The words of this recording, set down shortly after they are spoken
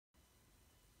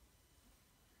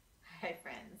Hi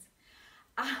friends.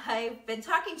 I've been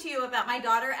talking to you about my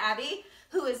daughter Abby,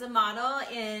 who is a model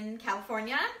in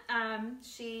California.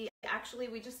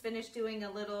 We just finished doing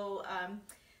a little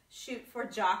shoot for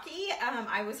Jockey.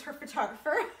 I was her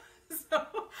photographer. So,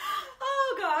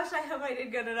 oh gosh, I hope I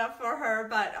did good enough for her,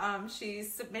 but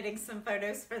she's submitting some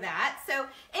photos for that. So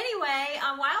anyway,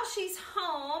 while she's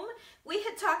home, we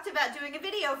had talked about doing a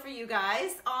video for you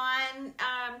guys on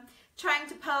trying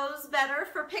to pose better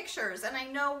for pictures. And I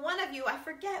know one of you, I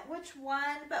forget which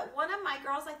one, but one of my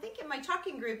girls, I think in my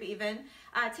chalking group even,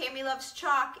 Tammy Loves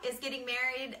Chalk, is getting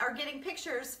married or getting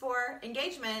pictures for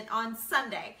engagement on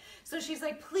Sunday. So she's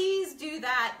like, please do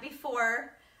that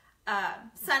before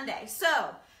Sunday.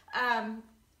 So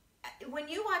when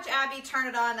you watch Abby turn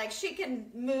it on, like she can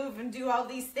move and do all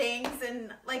these things,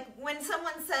 and like when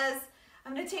someone says,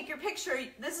 I'm going to take your picture,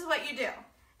 this is what you do.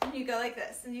 And you go like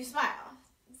this and you smile,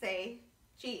 say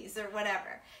cheese or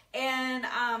whatever. And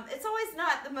it's always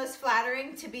not the most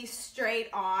flattering to be straight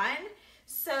on.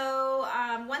 So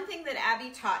one thing that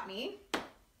Abby taught me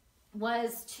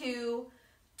was to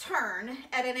turn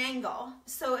at an angle.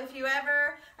 So if you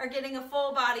ever are getting a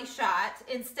full body shot,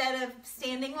 instead of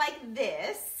standing like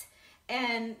this,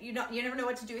 and you never know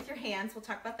what to do with your hands, we'll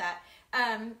talk about that,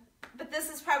 but this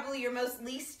is probably your most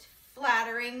least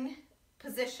flattering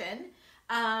position.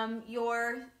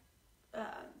 Your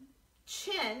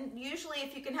chin, usually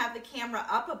if you can have the camera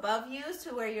up above you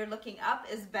to where you're looking up,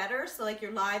 is better. So like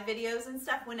your live videos and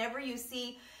stuff, whenever you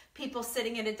see people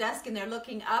sitting at a desk and they're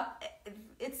looking up,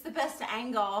 it's the best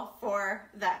angle for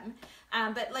them.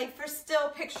 But like for still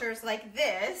pictures like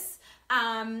this,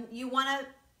 you want to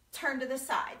turn to the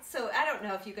side. So I don't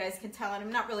know if you guys can tell, and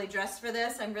I'm not really dressed for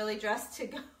this. I'm really dressed to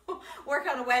go work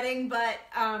on a wedding, but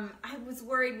I was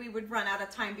worried we would run out of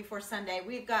time before Sunday.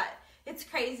 It's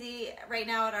crazy right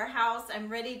now at our house. I'm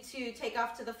ready to take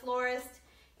off to the florist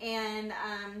and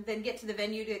then get to the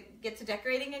venue to get to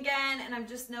decorating again. And I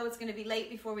just know it's going to be late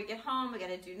before we get home. We got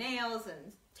to do nails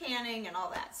and tanning and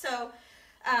all that. So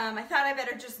I thought I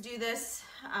better just do this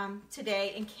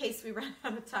today in case we run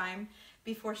out of time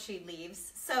before she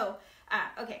leaves. So,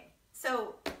 okay.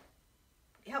 So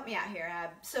help me out here, Ab.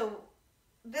 So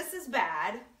this is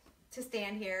bad to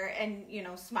stand here and,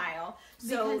 smile.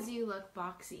 So, because you look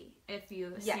boxy if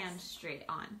you stand straight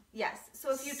on. Yes.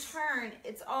 So if you turn,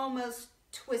 it's almost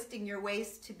twisting your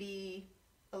waist to be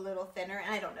a little thinner.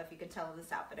 And I don't know if you can tell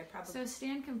this out, but I probably... So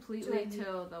stand completely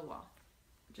to the wall.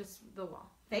 Just the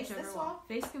wall. Face this wall?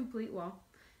 Face complete wall.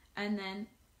 And then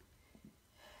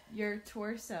your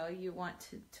torso you want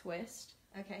to twist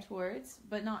towards,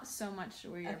 but not so much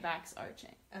where your back's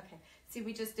arching. Okay. See,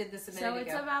 we just did this a minute ago. So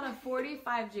it's about a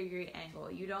 45-degree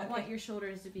angle. You don't want your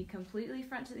shoulders to be completely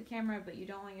front to the camera, but you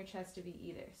don't want your chest to be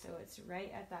either. So it's right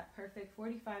at that perfect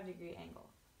 45-degree angle.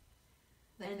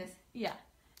 Like this? Yeah.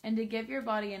 And to give your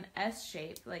body an S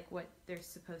shape, like what they're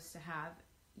supposed to have,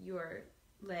 your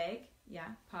leg,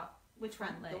 pop. Which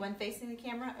one? Leg. The one facing the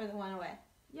camera or the one away?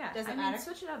 Yeah. Doesn't matter?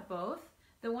 Switch it up both.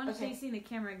 The one facing the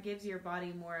camera gives your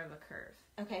body more of a curve.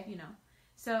 Okay.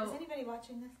 So... Is anybody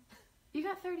watching this? You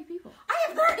got 30 people. I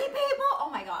have 30 people? Oh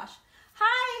my gosh.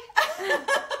 Hi.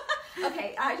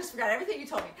 Okay, I just forgot everything you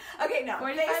told me. Okay, no.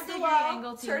 45-degree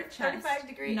angle to your chest.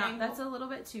 35-degree angle. That's a little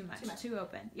bit too much. Too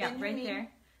open. Yeah, right there.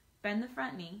 Bend the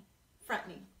front knee. Front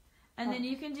knee. And then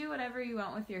you can do whatever you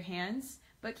want with your hands,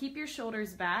 but keep your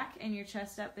shoulders back and your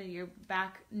chest up and your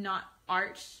back not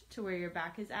arched to where your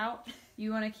back is out.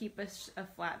 You want to keep a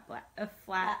flat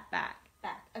back.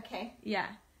 Back. Okay. Yeah.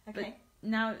 Okay. But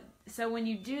now, so when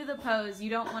you do the pose, you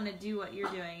don't want to do what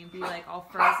you're doing and be like all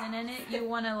frozen in it. You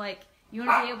want to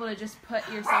be able to just put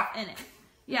yourself in it.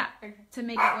 Yeah. To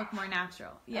make it look more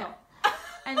natural. Yeah. Oh.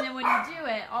 And then when you do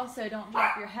it, also don't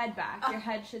drop your head back. Your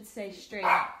head should stay straight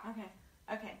up.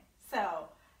 Okay. So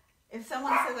if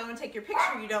someone says, I want to take your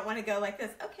picture, you don't want to go like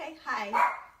this. Okay. Hi.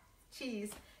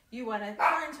 Cheese. You want to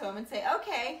turn to them and say,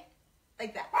 okay.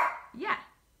 Like that. Yeah.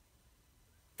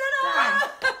 Ta-da!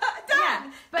 Done.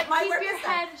 Yeah, but keep your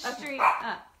head straight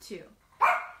up too,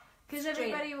 because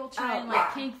everybody will try and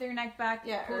kink their neck back,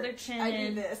 pull their chin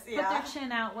in, put their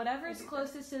chin out. Whatever's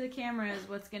closest to the camera is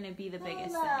what's going to be the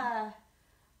biggest thing.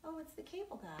 Oh, it's the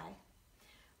cable guy.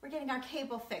 We're getting our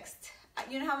cable fixed.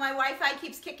 You know how my Wi-Fi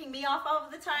keeps kicking me off all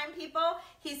of the time, people?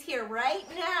 He's here right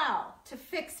now to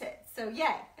fix it. So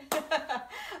yay.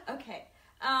 Okay.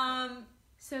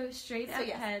 So straight up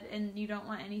head, and you don't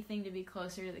want anything to be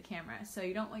closer to the camera. So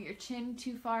you don't want your chin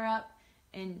too far up,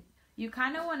 and you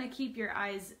kind of want to keep your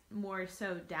eyes more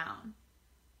so down.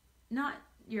 Not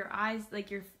your eyes,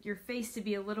 like your face to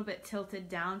be a little bit tilted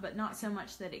down, but not so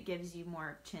much that it gives you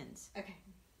more chins.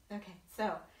 Okay.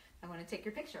 So I want to take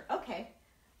your picture. Okay.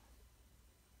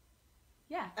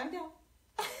 Yeah. I'm down.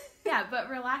 Yeah, but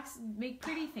relax. Make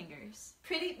pretty fingers.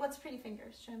 Pretty? What's pretty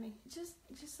fingers? Show me. Just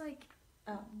like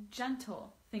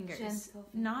gentle fingers. Gentle fingers.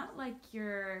 Not like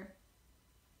you're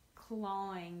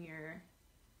clawing your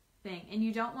thing. And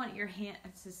you don't want your hand.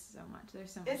 It's just so much.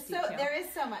 There's so much detail. There is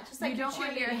so much. It's like you don't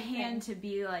want your hand to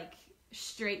be like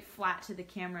straight flat to the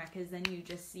camera, because then you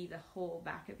just see the whole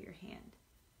back of your hand.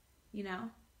 You know?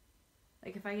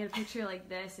 Like if I get a picture like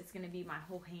this, it's going to be my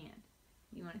whole hand.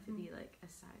 You want it to be like a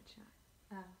side shot.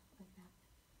 Oh, like that.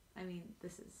 I mean,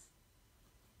 this is,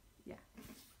 yeah.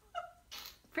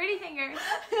 Pretty fingers.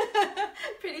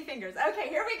 Pretty fingers. Okay,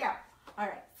 here we go. All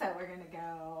right, so we're going to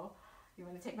go. You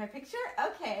want to take my picture?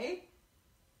 Okay.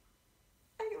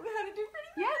 I don't know how to do pretty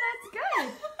fingers. Yeah, that's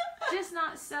good. Just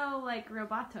not so like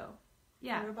roboto.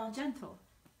 Yeah, gentle.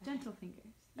 Gentle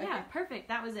fingers. Okay. Yeah, perfect.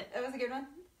 That was it. That was a good one?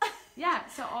 Yeah,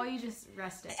 so all you just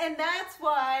rest it. And that's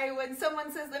why when someone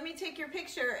says, let me take your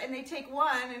picture, and they take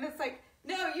one, and it's like,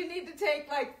 no, you need to take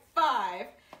like 5.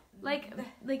 Like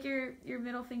your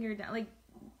middle finger down,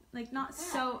 like not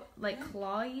so like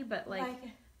clawy, but like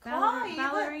clawy,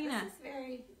 ballerina. This is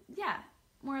very, yeah,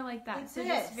 more like that. Like so this.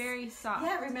 Just very soft.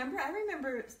 Yeah, I remember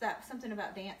that something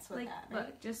about dance with that, right?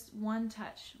 Look, just one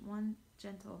touch, one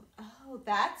gentle. Oh,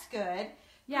 that's good.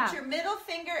 Yeah. Put your middle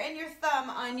finger and your thumb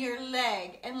on your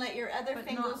leg and let your other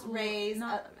fingers raise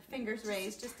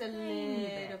just a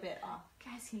little bit off.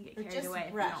 Guys can get carried away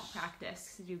if you don't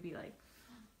practice, because you'd be like...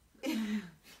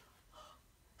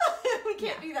 We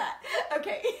can't do that.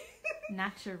 Okay.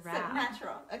 Natural. So,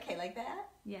 natural. Okay, like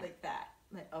that? Yeah. Like that.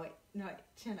 Oh, wait. No, wait.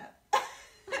 Chin up.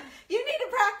 You need to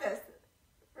practice.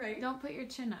 Right? Don't put your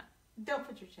chin up. Don't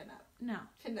put your chin up. No.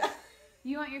 Chin up.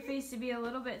 You want your face to be a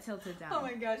little bit tilted down. Oh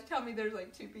my gosh, tell me there's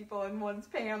like 2 people and one's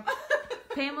Pam.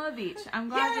 Pamela Beach. I'm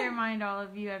glad to remind all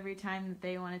of you every time that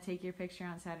they want to take your picture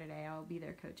on Saturday. I'll be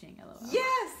there coaching a little.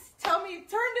 Yes! Tell me, turn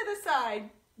to the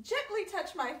side. Gently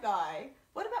touch my thigh.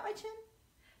 What about my chin?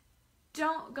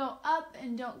 Don't go up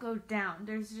and don't go down.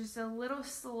 There's just a little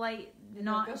slight,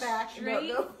 not go back,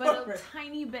 straight, but a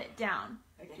tiny bit down.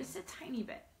 Okay. Just a tiny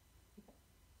bit.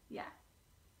 Yeah.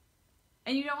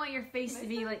 And you don't want your face to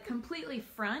be like completely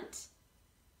front,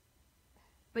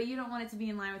 but you don't want it to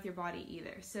be in line with your body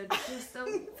either. So just a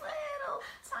little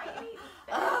tiny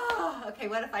bit. Oh, okay.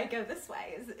 What if I go this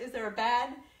way? Is there a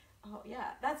bad? Oh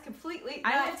yeah, that's completely.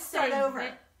 I would start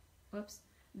over. Whoops.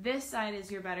 This side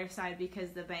is your better side because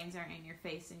the bangs aren't in your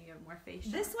face and you have more face.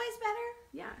 This way's better.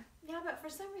 Yeah. Yeah, but for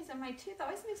some reason my tooth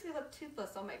always makes me look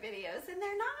toothless on my videos, and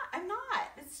they're not. I'm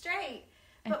not. It's straight.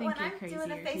 But when I'm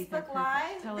doing a Facebook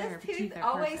Live, this tooth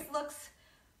always looks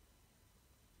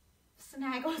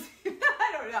snaggled.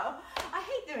 I don't know. I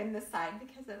hate doing this side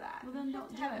because of that. Well, then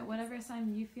don't do it. Whatever side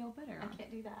you feel better on. I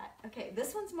can't do that. Okay,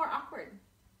 this one's more awkward.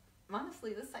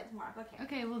 Honestly, this side's more awkward. Okay.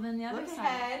 Okay, well then the other side. Look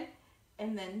ahead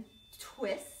and then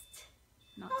twist.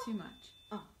 Not too much.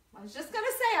 Oh, I was just going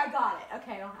to say I got it.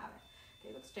 Okay, I don't have it.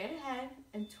 Okay, look straight ahead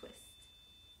and twist.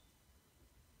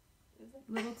 A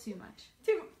little too much.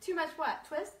 Too much what?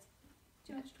 Twist?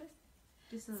 Too much twist?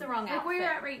 Just it's the wrong outfit. Like where you're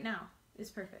at right now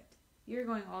is perfect. You're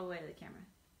going all the way to the camera.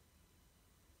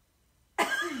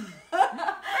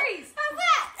 Freeze! How's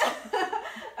that?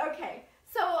 Okay,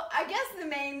 so I guess the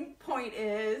main point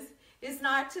is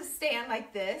not to stand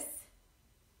like this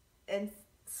and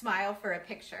smile for a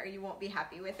picture. You won't be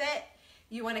happy with it.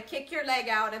 You want to kick your leg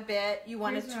out a bit. You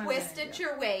want to twist at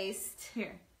your waist.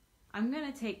 Here, I'm going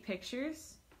to take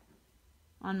pictures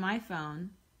on my phone.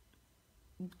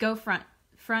 Go front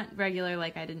regular,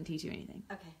 like I didn't teach you anything.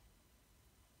 Okay.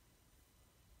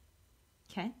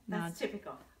 That's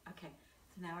typical. Okay.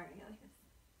 So now we're going to go like this.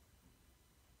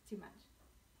 Too much.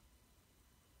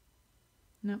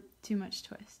 Nope. Too much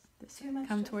twist. Too much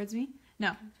Come twist. towards me.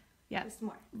 No. Yeah. Just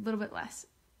more. A little bit less.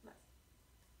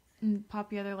 And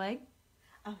pop your other leg.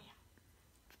 Oh, yeah.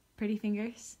 Pretty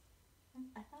fingers.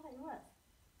 I thought I was.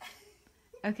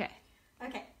 Okay.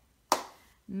 Okay.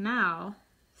 Now,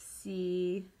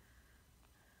 see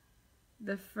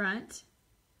the front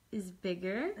is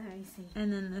bigger. Let me see.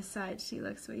 And then the side, she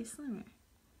looks way slimmer.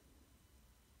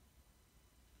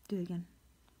 Do it again.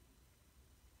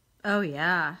 Oh,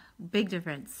 yeah. Big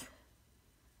difference.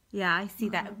 Yeah, I see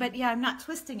that. But, yeah, I'm not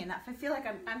twisting enough. I feel like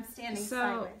I'm standing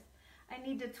sideways. I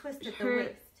need to twist at the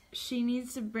waist. You need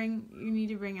to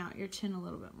bring out your chin a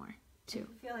little bit more, too.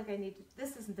 I feel like I need to.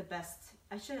 This isn't the best.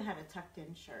 I should have had a tucked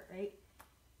in shirt, right?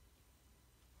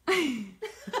 We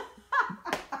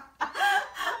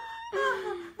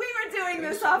were doing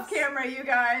this off camera, you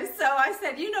guys. So I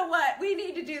said, you know what? We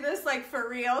need to do this like for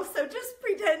real. So just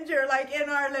pretend you're like in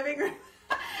our living room,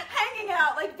 hanging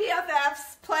out like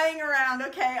BFFs, playing around.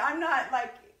 Okay, I'm not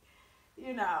like,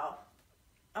 you know.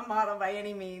 a model by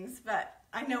any means, but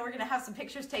I know we're going to have some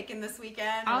pictures taken this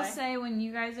weekend. I'll say when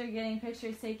you guys are getting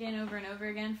pictures taken over and over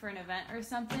again for an event or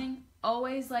something,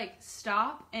 always like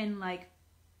stop and like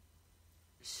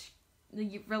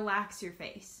relax your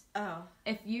face. Oh.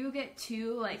 If you get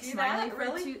too like smiley for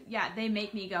really? they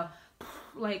make me go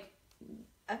like.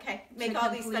 Okay, make all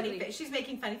these funny faces. She's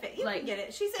making funny faces. You can get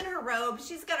it. She's in her robe.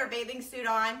 She's got her bathing suit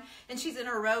on, and she's in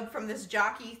her robe from this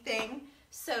jockey thing.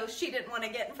 So she didn't want to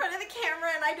get in front of the camera,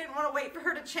 and I didn't want to wait for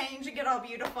her to change and get all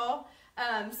beautiful.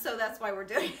 So that's why we're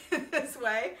doing it this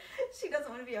way. She doesn't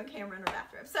want to be on camera in her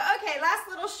bathrobe. So, okay, last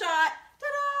little shot.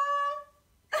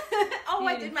 Ta-da! Oh,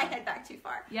 I did my head back too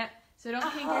far. Yep. So don't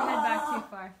kink your head back too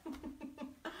far.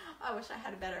 I wish I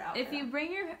had a better outfit. If you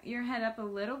bring your head up a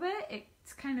little bit,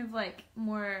 it's kind of like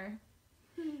more.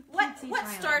 What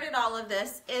started all of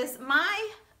this is my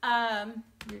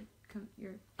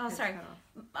your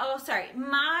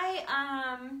my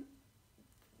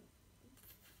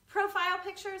profile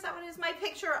picture, is that what it is? My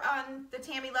picture on the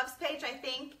Tammy Loves page, I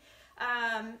think.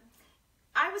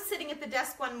 I was sitting at the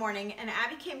desk one morning and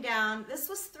Abby came down. This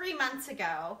was 4 months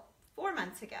ago.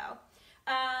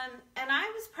 And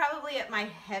I was probably at my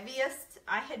heaviest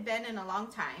I had been in a long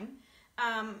time.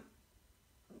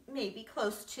 Maybe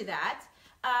close to that.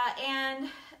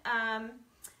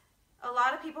 A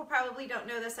lot of people probably don't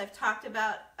know this. I've talked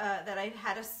about that I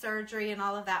had a surgery and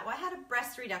all of that. Well, I had a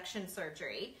breast reduction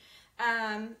surgery.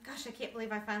 Gosh, I can't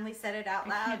believe I finally said it out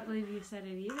loud. I can't believe you said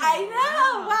it either. I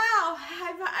know. Wow.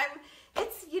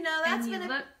 It's, that's and you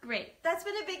look great. That's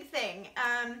been a big thing.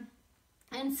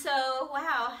 And so,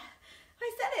 wow,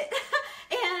 I said it.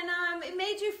 And it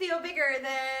made you feel bigger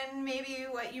than maybe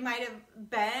what you might have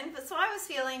been. But so I was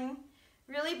feeling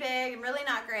really big and really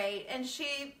not great. And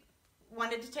she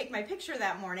wanted to take my picture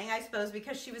that morning, I suppose,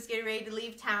 because she was getting ready to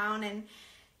leave town. And,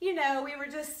 we were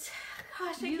just,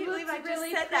 gosh, I can't believe I just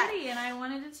really said pretty, that. And I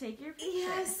wanted to take your picture.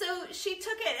 Yeah, so she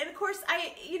took it. And, of course,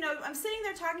 I'm sitting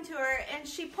there talking to her, and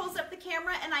she pulls up the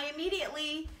camera, and I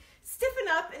immediately stiffen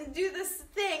up and do this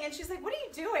thing. And she's like, what are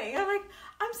you doing? I'm like,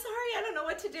 I'm sorry, I don't know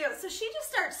what to do. So she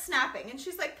just starts snapping. And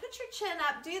she's like, put your chin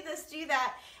up, do this, do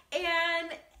that.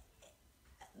 And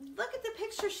look at the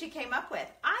picture she came up with.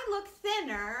 I look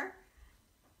thinner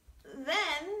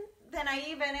than I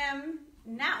even am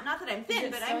now. Not that I'm thin,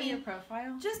 but I mean, your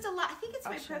profile? Just a lot. I think it's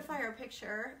my profile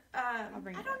picture. I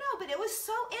don't know, but it was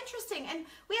so interesting. And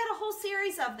we had a whole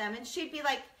series of them. And she'd be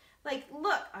like,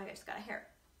 look, I just got a hair.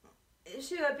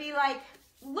 She would be like,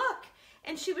 look.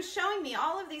 And she was showing me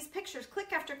all of these pictures,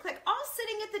 click after click, all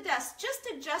sitting at the desk, just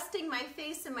adjusting my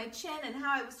face and my chin and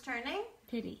how I was turning.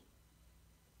 Pity.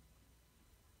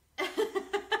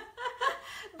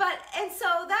 And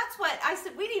so that's what I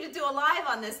said, we need to do a live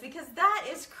on this because that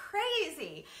is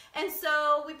crazy. And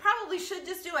so we probably should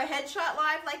just do a headshot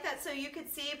live like that so you could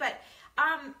see. But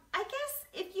I guess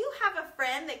if you have a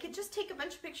friend that could just take a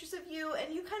bunch of pictures of you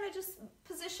and you kind of just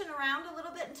position around a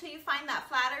little bit until you find that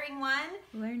flattering one.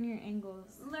 Learn your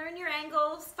angles. Learn your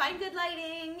angles. Find good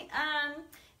lighting.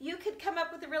 You could come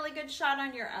up with a really good shot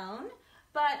on your own.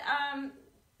 But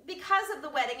because of the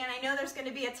wedding, and I know there's going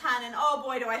to be a ton, and oh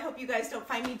boy, do I hope you guys don't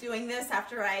find me doing this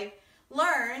after I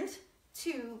learned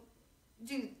to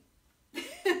do this.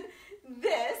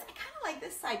 I kind of like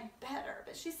this side better,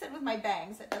 but she said with my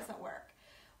bangs it doesn't work.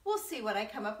 We'll see what I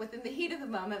come up with in the heat of the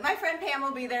moment. My friend Pam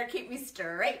will be there to keep me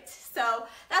straight. So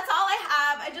that's all I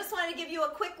have. I just wanted to give you a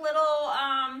quick little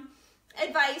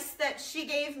advice that she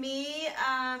gave me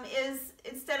is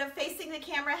instead of facing the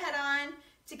camera head on,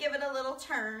 to give it a little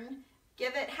turn.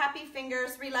 Give it happy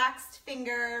fingers, relaxed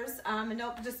fingers, and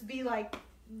don't just be like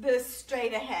this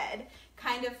straight ahead.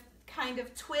 Kind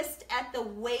of twist at the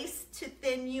waist to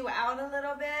thin you out a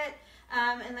little bit.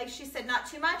 And like she said, not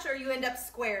too much or you end up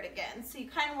squared again. So you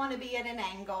kind of want to be at an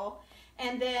angle.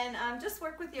 And then just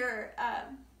work with your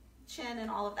chin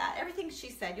and all of that. Everything she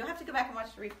said. You'll have to go back and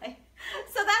watch the replay.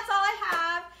 So that's all I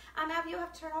have. Abby, you'll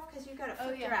have to turn off because you've got it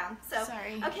flipped around. So,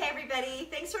 sorry. Okay, everybody.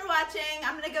 Thanks for watching.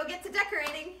 I'm going to go get to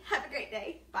decorating. Have a great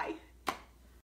day. Bye.